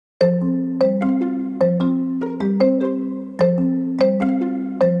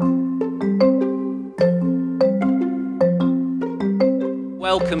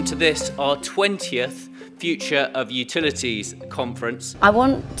welcome to this, our 20th Future of Utilities conference. I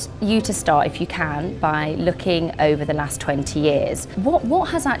want you to start, if you can, by looking over the last 20 years. What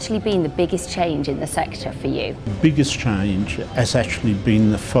has actually been the biggest change in the sector for you? The biggest change has actually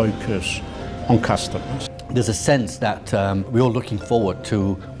been the focus on customers. There's a sense that we're all looking forward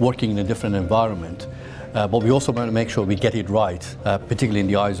to working in a different environment, but we also want to make sure we get it right, particularly in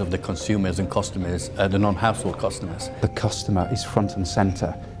the eyes of the consumers and customers, the non-household customers. The customer is front and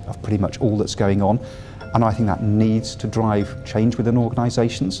centre of pretty much all that's going on. And I think that needs to drive change within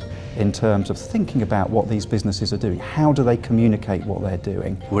organisations in terms of thinking about what these businesses are doing. How do they communicate what they're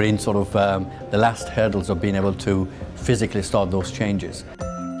doing? We're in sort of the last hurdles of being able to physically start those changes.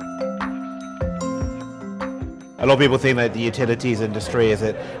 A lot of people think that the utilities industry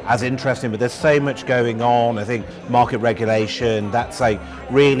isn't as interesting, but there's so much going on. I think market regulation, that's like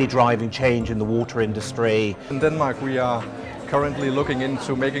really driving change in the water industry. In Denmark, we are currently looking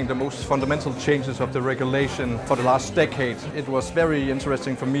into making the most fundamental changes of the regulation for the last decade. It was very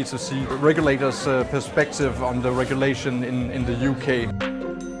interesting for me to see regulators' perspective on the regulation in the UK.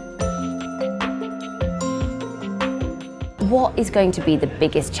 What is going to be the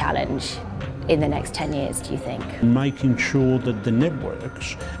biggest challenge in the next 10 years, do you think? Making sure that the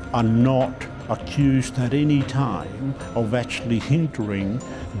networks are not accused at any time of actually hindering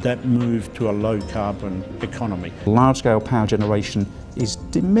that move to a low-carbon economy. Large-scale power generation is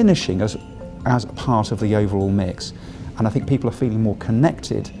diminishing as part of the overall mix, and I think people are feeling more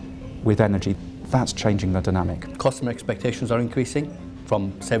connected with energy. That's changing the dynamic. Customer expectations are increasing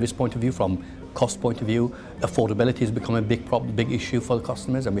from service point of view, from cost point of view. Affordability has become a big issue for the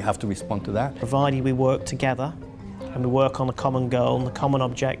customers, and we have to respond to that. Provided we work together and we work on the common goal and the common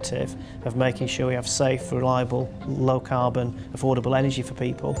objective of making sure we have safe, reliable, low carbon, affordable energy for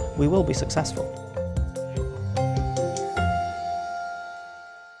people, we will be successful.